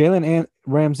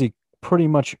 Ramsey pretty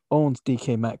much owns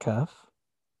DK Metcalf.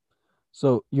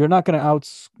 So you're not going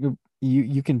to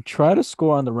you can try to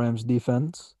score on the Rams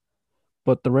defense,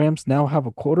 but the Rams now have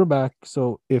a quarterback.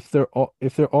 So if their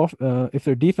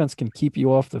defense can keep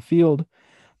you off the field,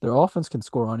 their offense can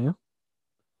score on you.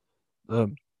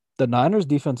 The the Niners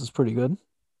defense is pretty good.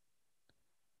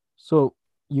 So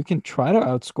you can try to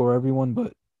outscore everyone,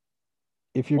 but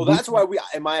if your Well, that's why defense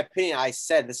in my opinion, I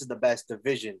said this is the best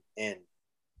division in,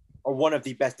 or one of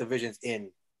the best divisions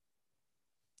in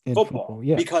in football football,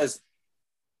 yeah. because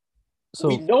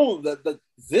we So know that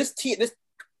this team, this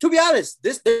to be honest,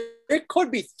 there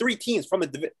could be three teams from a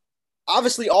division.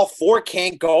 Obviously, all four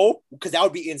can't go because that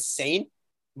would be insane.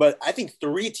 But I think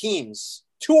three teams,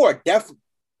 two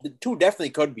definitely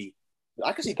could be.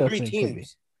 I could see three definitely could be.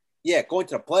 teams, yeah, going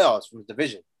to the playoffs from the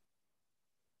division.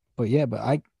 But yeah, but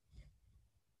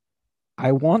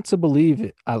I want to believe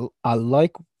it. I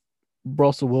like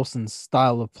Russell Wilson's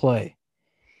style of play.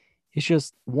 It's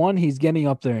just one, he's getting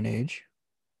up there in age.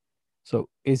 So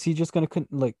is he just gonna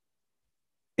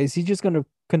is he just gonna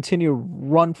continue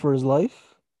run for his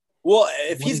life Well,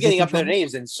 if when he's he gets getting in up their trouble?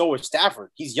 names, then so is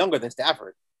Stafford. He's younger than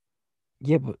Stafford.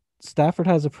 Yeah, but Stafford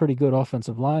has a pretty good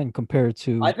offensive line compared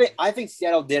to I think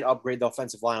Seattle did upgrade the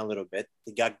offensive line a little bit.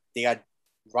 They got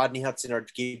Rodney Hudson or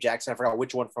Gabe Jackson. I forgot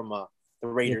which one from the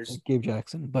yeah, Raiders. Gabe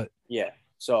Jackson, but Yeah.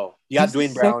 So you got he's the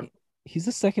Dwayne Brown. second he's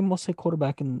the second most hit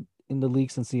quarterback in the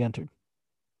league since he entered.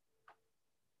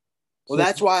 Well, So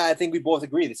that's why I think we both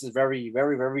agree. This is very,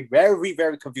 very, very, very,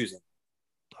 very confusing.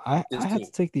 I This had team.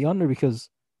 to take the under because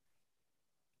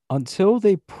until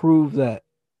they prove that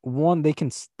one, they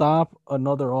can stop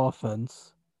another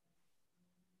offense,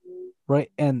 right?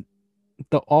 And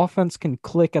the offense can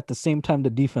click at the same time the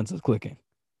defense is clicking.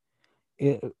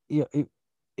 It, yeah,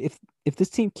 if this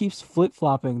team keeps flip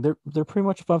flopping, they're pretty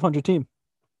much a 500 team.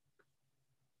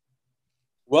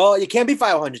 Well, you can't be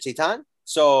 500, Chetan.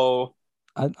 So,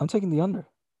 I'm taking the under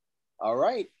all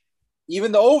right.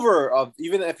 Even the over of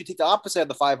even if you take the opposite of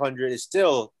the 500 is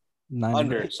still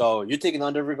under. 900. So you're taking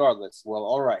under regardless. Well,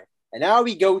 all right. And now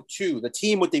we go to the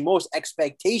team with the most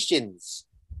expectations,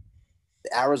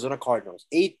 the Arizona Cardinals,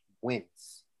 8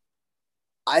 wins.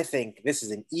 I think this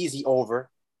is an easy over.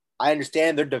 I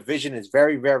understand their division is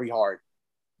very, very hard,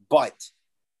 but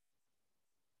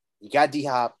you got D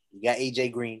Hop, you got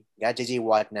AJ Green, you got JJ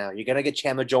Watt now. You're gonna get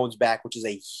Chandler Jones back, which is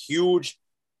a huge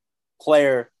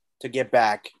player to get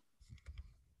back.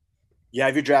 You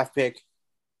have your draft pick.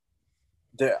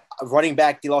 The running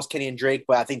back, they lost Kenny and Drake,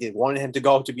 but I think they wanted him to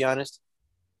go, to be honest.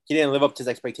 He didn't live up to his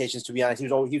expectations, to be honest. He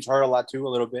was hurt a lot too, a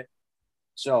little bit.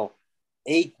 So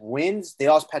 8 wins. They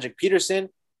lost Patrick Peterson.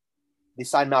 They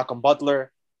signed Malcolm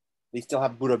Butler. They still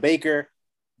have Buda Baker.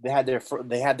 They had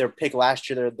their pick last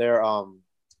year. Their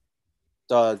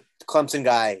the Clemson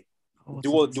guy, Oh,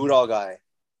 what's his dual name? doodle guy,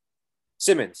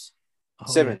 Simmons. Oh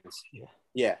yeah, Simmons. yeah.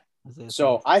 Yeah. Isaiah So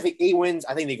Simmons. I think 8 wins.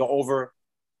 I think they go over.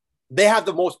 They have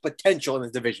the most potential in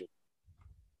this division.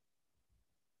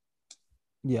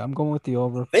 Yeah, I'm going with the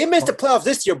over. They missed the playoffs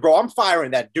this year, bro. I'm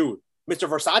firing that dude, Mr.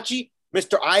 Versace,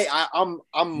 Mr.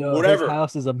 I'm Yo, his whatever.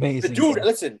 house is The amazing, dude, bro.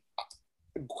 listen,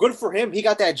 good for him. He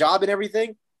got that job and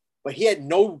everything, but he had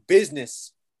no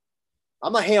business.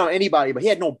 I'm not hating on anybody, but he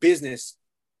had no business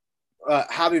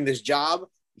having this job.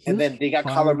 He And was then they got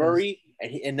Kyler fired as Murray,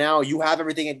 and now you have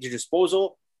everything at your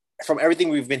disposal. From everything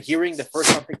we've been hearing, the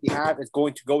first round pick you have is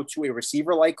going to go to a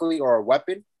receiver likely or a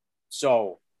weapon.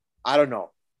 So I don't know.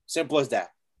 Simple as that.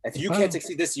 If if you I can't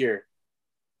succeed this year,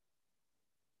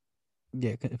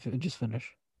 yeah, if it just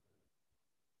finish.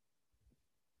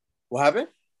 what happened?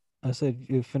 I said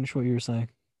you finish what you were saying.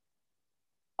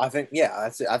 I think, yeah,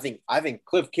 that's it. I think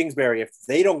Cliff Kingsbury, if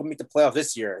they don't meet the playoffs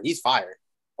this year, he's fired.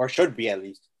 Or should be at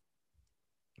least.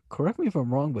 Correct me if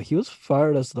I'm wrong, but he was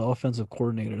fired as the offensive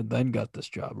coordinator, then got this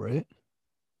job, right?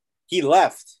 He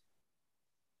left.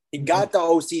 He No. got the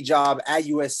OC job at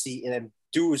USC and then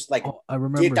dude was like Oh, I dipped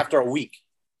remember after a week.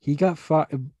 he got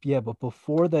fired. Yeah, but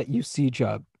before that UC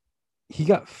job, he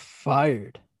got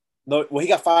fired. No, well, he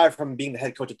got fired from being the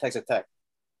head coach of Texas Tech.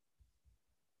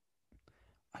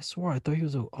 I swear I thought he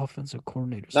was an offensive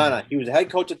coordinator No, no, somewhere. he was the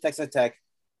head coach of Texas Tech.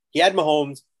 He had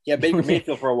Mahomes. He had Baker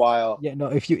Mayfield for a while. Yeah, no,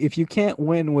 if you can't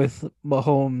win with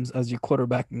Mahomes as your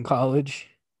quarterback in college,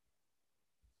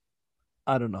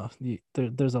 I don't know.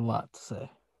 There's a lot to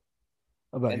say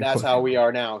about And your that's how coaching. we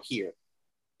are now here.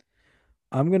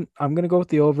 I'm gonna go with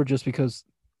the over just because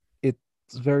it's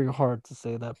very hard to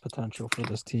say that potential for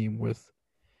this team with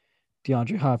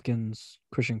DeAndre Hopkins,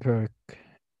 Christian Kirk,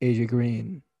 AJ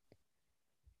Green,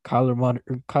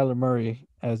 Kyler Murray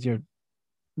as your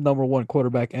number one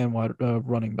quarterback and wide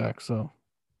running back. So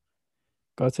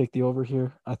gotta take the over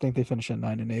here. I think they finish at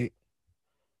 9-8.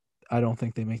 I don't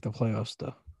think they make the playoffs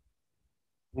though.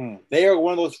 They are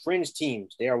one of those fringe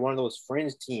teams. They are one of those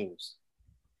fringe teams.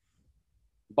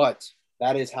 But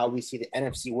that is how we see the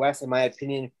NFC West, in my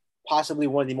opinion, possibly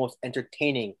one of the most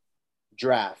entertaining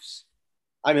drafts.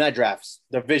 I mean, not drafts,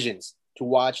 divisions to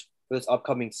watch for this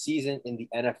upcoming season in the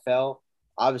NFL.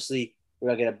 Obviously, we're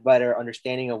going to get a better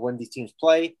understanding of when these teams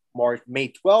play,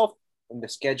 May 12th, when the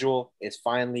schedule is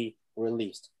finally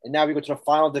released. And now we go to the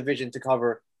final division to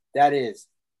cover. That is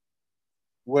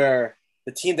where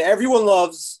the team that everyone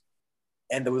loves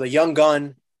and the young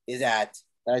gun is at.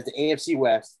 That is the AFC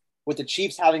West, with the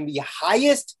Chiefs having the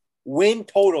highest win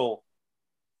total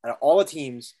out of all the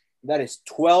teams. That is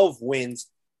 12 wins.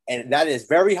 And that is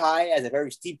very high as a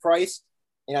very steep price.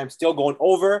 And I'm still going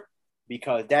over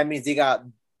because that means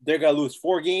they're gonna lose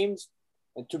 4 games.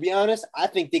 And to be honest, I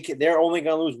think they're only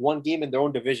gonna lose 1 game in their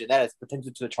own division. That is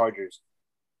potential to the Chargers.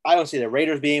 I don't see the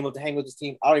Raiders being able to hang with this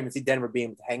team. I don't even see Denver being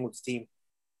able to hang with this team.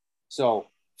 So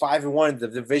 5-1 in the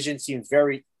division seems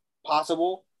very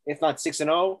possible, if not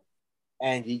 6-0.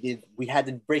 And we had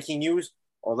the breaking news: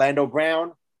 Orlando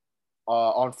Brown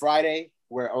on Friday,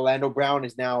 where Orlando Brown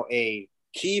is now a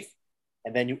Chief,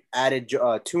 and then you added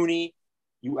Tooney,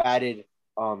 you added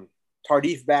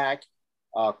Tardif back,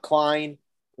 Klein.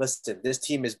 Listen, this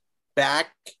team is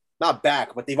back, not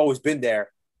back, but they've always been there.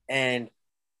 And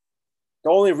the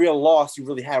only real loss you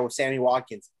really had was Sammy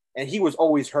Watkins, and he was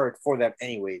always hurt for them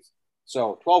anyways.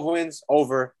 So 12 wins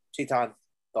over. Chetan,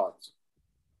 thoughts?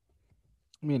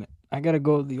 I mean, I gotta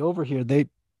go the over here. They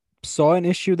saw an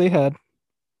issue they had,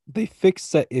 they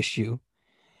fixed that issue,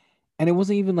 and it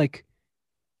wasn't even like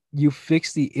you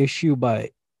fix the issue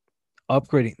by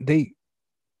upgrading. They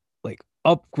like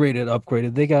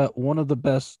upgraded. They got one of the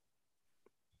best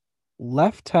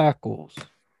left tackles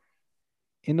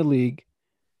in the league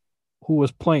who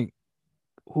was playing,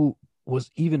 who was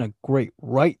even a great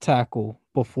right tackle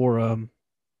before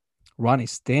Ronnie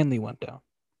Stanley went down.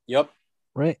 Yep.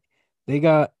 Right? They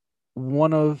got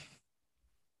one of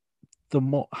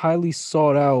the highly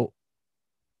sought out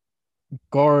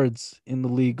guards in the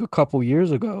league a couple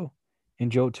years ago in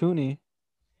Joe Tooney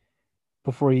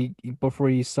before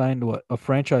he signed a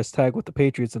franchise tag with the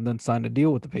Patriots and then signed a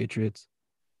deal with the Patriots.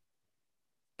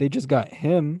 They just got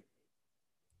him.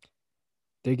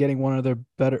 They're getting one of their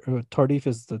better. Tardif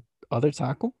is the other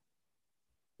tackle.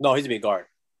 No, he's a big guard.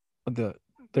 They're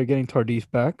getting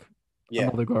Tardif back, Yeah.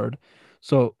 another guard.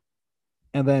 So,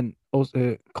 and then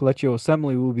Kelechi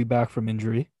Osemele will be back from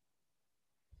injury.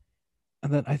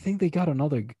 And then I think they got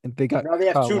another. They got Now they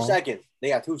have Kyle 2 Long. seconds. They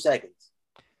got 2 seconds.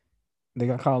 They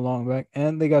got Kyle Long back,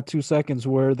 and they got 2 seconds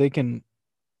where they can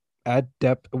add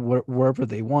depth wherever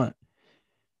they want.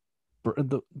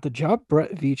 The job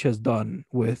Brett Veach has done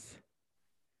with,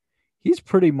 he's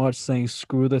pretty much saying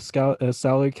screw the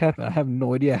salary cap. I have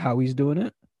no idea how he's doing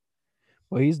it,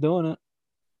 but he's doing it.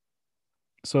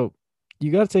 So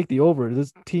you got to take the over.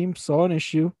 This team saw an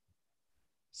issue,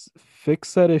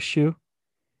 fix that issue,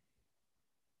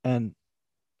 and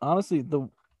honestly,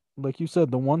 like you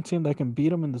said, the one team that can beat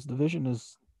them in this division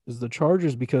is the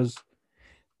Chargers because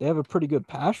they have a pretty good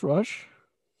pass rush.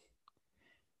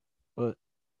 But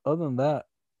other than that,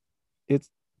 it's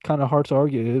kind of hard to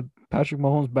argue. Patrick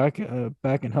Mahomes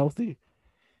back and healthy,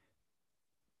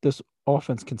 this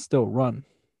offense can still run,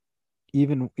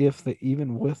 even with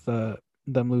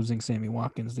them losing Sammy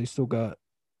Watkins, they still got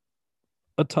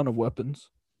a ton of weapons.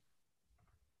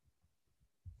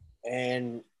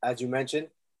 And as you mentioned,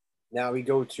 now we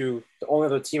go to the only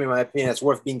other team, in my opinion, that's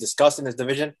worth being discussed in this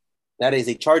division. That is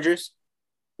the Chargers,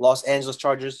 Los Angeles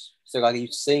Chargers. Still got to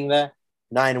keep saying that.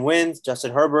 9 wins.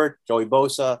 Justin Herbert, Joey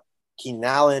Bosa, Keenan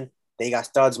Allen. They got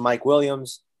studs, Mike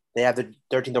Williams. They have the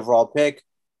 13th overall pick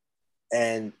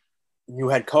and new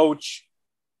head coach.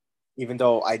 Even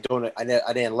though I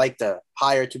didn't like the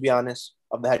hire, to be honest,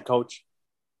 of the head coach.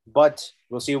 But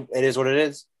we'll see. It is what it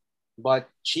is. But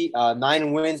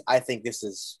 9 wins, I think this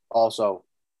is also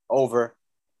over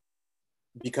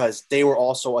because they were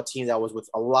also a team that was with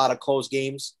a lot of close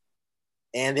games,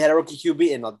 and they had a rookie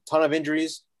QB and a ton of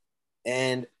injuries,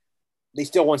 and they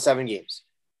still won 7 games.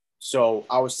 So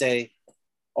I would say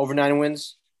Over 9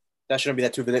 wins. That shouldn't be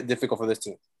that too difficult for this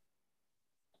team.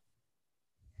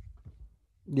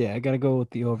 Yeah, I gotta go with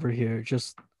the over here.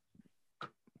 Just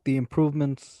the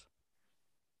improvements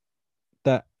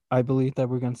that I believe that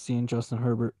we're gonna see in Justin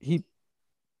Herbert.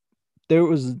 There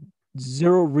was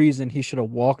zero reason he should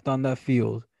have walked on that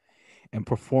field and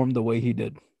performed the way he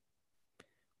did.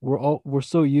 We're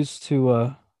so used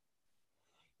to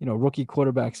rookie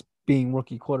quarterbacks being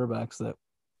rookie quarterbacks that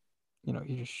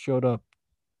he just showed up,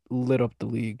 lit up the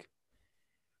league,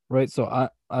 right? So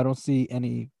I don't see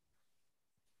any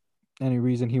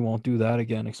reason he won't do that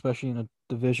again, especially in a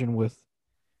division with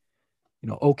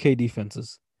okay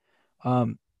defenses.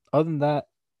 Um, Other than that,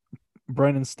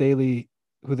 Brandon Staley,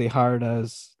 who they hired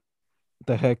as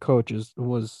the head coach,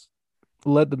 was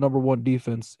led the number one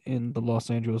defense in the Los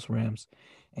Angeles Rams,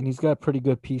 and he's got pretty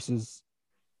good pieces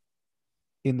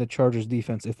in the Chargers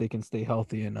defense if they can stay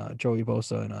healthy, and Joey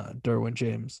Bosa and Derwin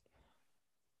James.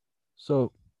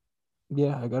 So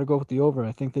yeah, I gotta go with the over.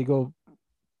 I think they go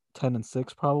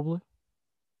 10-6 probably.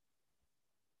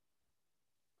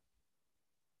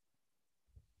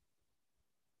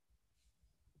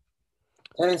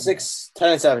 10-6,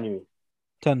 10-7, you mean?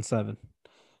 10-7.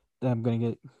 I'm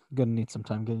gonna need some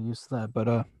time getting used to that.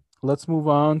 But let's move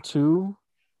on to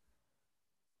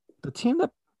the team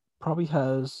that probably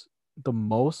has the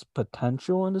most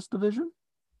potential in this division.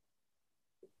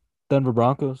 Denver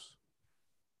Broncos.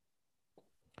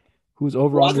 Who's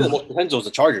over Well, I think the under. most potential is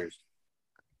the Chargers.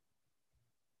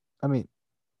 I mean,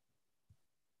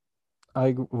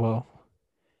 well,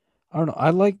 I don't know.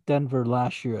 I like Denver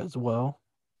last year as well.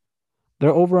 They're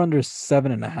over under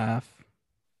 7.5.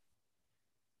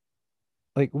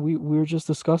 Like we were just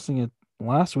discussing it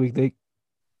last week.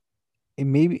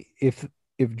 Maybe if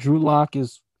Drew Lock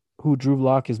is who Drew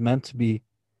Lock is meant to be,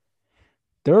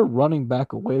 they're running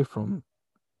back away from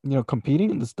competing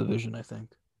in this division. I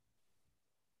think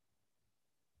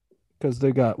because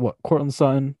they got what Cortland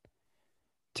Sutton,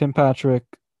 Tim Patrick,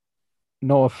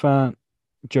 Noah Fant,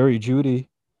 Jerry Judy.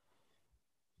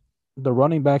 The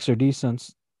running backs are decent.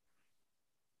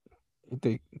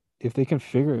 If they can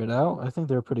figure it out, I think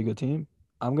they're a pretty good team.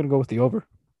 I'm gonna go with the over.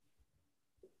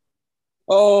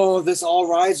 Oh, this all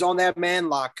rides on that man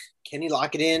lock. Can he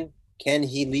lock it in? Can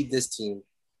he lead this team?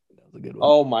 That was a good one.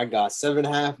 Oh my God,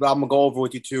 7.5. But I'm gonna go over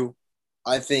with you too.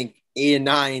 I think 8 and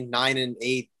 9, 9 and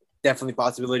 8, definitely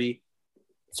possibility.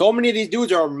 So many of these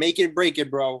dudes are make it, break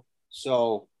it, bro.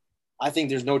 So I think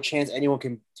there's no chance anyone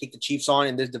can take the Chiefs on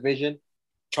in this division.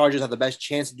 Chargers have the best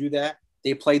chance to do that.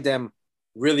 They played them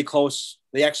really close.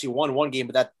 They actually won one game,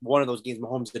 but that one of those games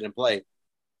Mahomes didn't play.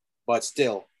 But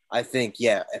still, I think,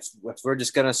 yeah, if we're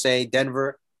just going to say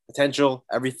Denver, potential,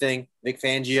 everything, Vic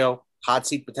Fangio, hot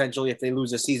seat potentially if they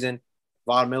lose the season.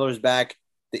 Von Miller's back.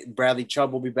 Bradley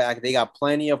Chubb will be back. They got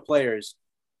plenty of players.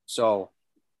 So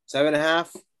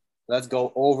 7.5, let's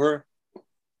go over.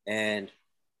 And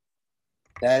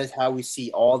that is how we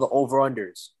see all the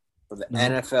over-unders for the No,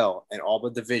 NFL and all the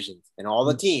divisions and all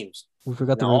the teams. we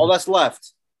forgot the Now all Raiders. that's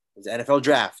left is the NFL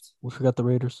draft. We forgot the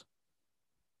Raiders.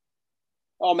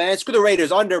 Oh, man, screw the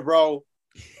Raiders under, bro.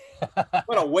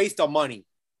 What a waste of money.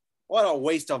 What a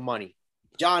waste of money.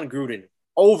 John Gruden,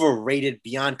 overrated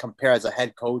beyond compare as a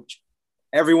head coach.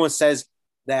 Everyone says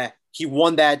that he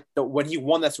won that when he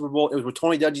won that Super Bowl, it was with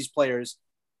Tony Dungy's players.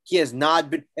 He has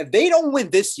not been. If they don't win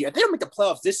this year, if they don't make the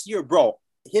playoffs this year, bro,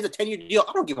 he has a 10-year deal.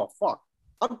 I don't give a fuck.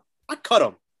 I cut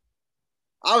him.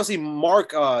 Obviously,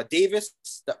 Mark Davis,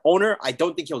 the owner, I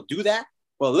don't think he'll do that.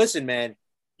 But listen, man,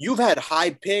 you've had high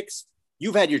picks.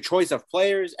 You've had your choice of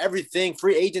players, everything,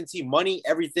 free agency, money,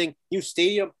 everything, new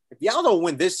stadium. If y'all don't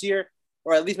win this year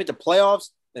or at least make the playoffs,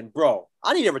 then, bro,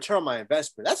 I need to return on my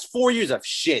investment. That's 4 years of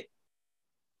shit.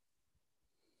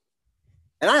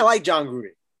 And I like John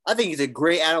Gruden. I think he's a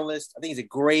great analyst. I think he's a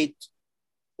great,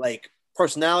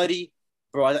 personality.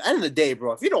 Bro, at the end of the day,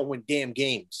 bro, if you don't win damn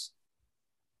games.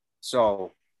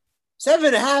 So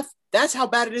 7.5, that's how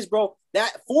bad it is, bro.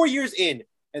 That 4 years in,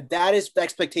 and that is the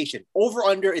expectation. Over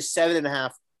under is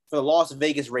 7.5 for the Las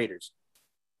Vegas Raiders.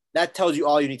 That tells you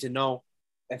all you need to know.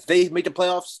 If they make the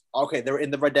playoffs, okay, they're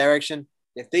in the right direction.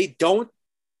 If they don't,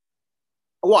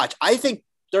 watch. I think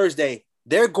Thursday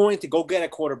they're going to go get a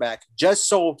quarterback just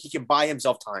so he can buy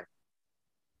himself time.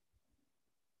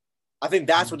 I think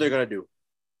that's what they're gonna do.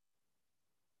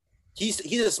 He's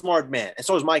a smart man, and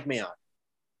so is Mike Mayock.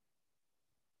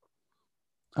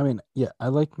 I mean, yeah, I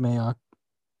like Mayock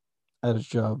at his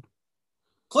job.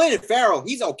 Clayton Farrell,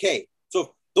 he's okay.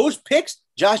 So those picks,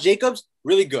 Josh Jacobs,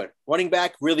 really good. Running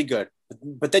back, really good.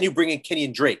 But then you bring in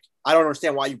Kenyon Drake. I don't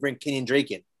understand why you bring Kenyon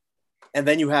Drake in. And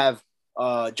then you have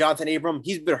Jonathan Abram.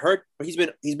 He's been hurt, but he's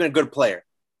been a good player.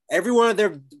 Every one of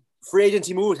their free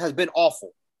agency moves has been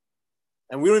awful.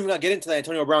 And we don't even got to get into the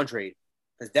Antonio Brown trade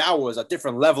because that was a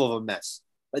different level of a mess.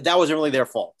 But that wasn't really their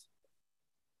fault.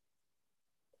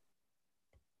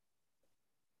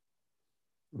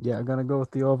 Yeah, I'm gonna go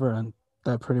with the over, and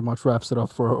that pretty much wraps it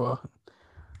up for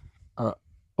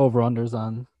over unders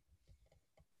on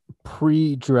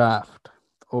pre-draft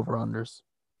over unders.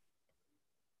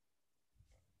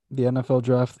 The NFL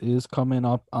draft is coming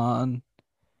up on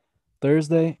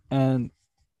Thursday, and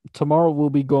tomorrow we'll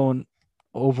be going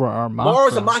over our mock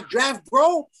Tomorrow's a draft. mock draft,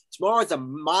 bro. Tomorrow's a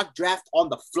mock draft on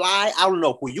the fly. I don't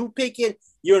know who you picking.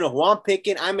 You don't know who I'm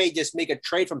picking. I may just make a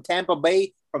trade from Tampa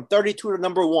Bay from 32 to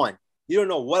number 1. You don't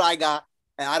know what I got,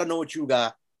 and I don't know what you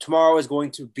got. Tomorrow is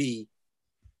going to be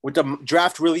what the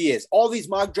draft really is. All these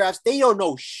mock drafts, they don't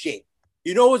know shit.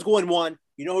 You know who's going 1.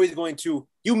 You know who he's going 2.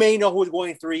 You may know who's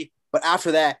going 3. But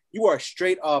after that, you are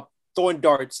straight up throwing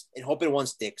darts and hoping one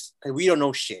sticks because we don't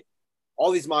know shit.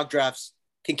 All these mock drafts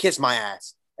can kiss my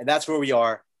ass. And that's where we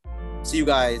are. See you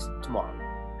guys tomorrow.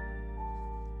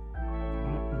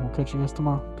 We'll catch you guys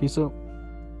tomorrow. Peace out.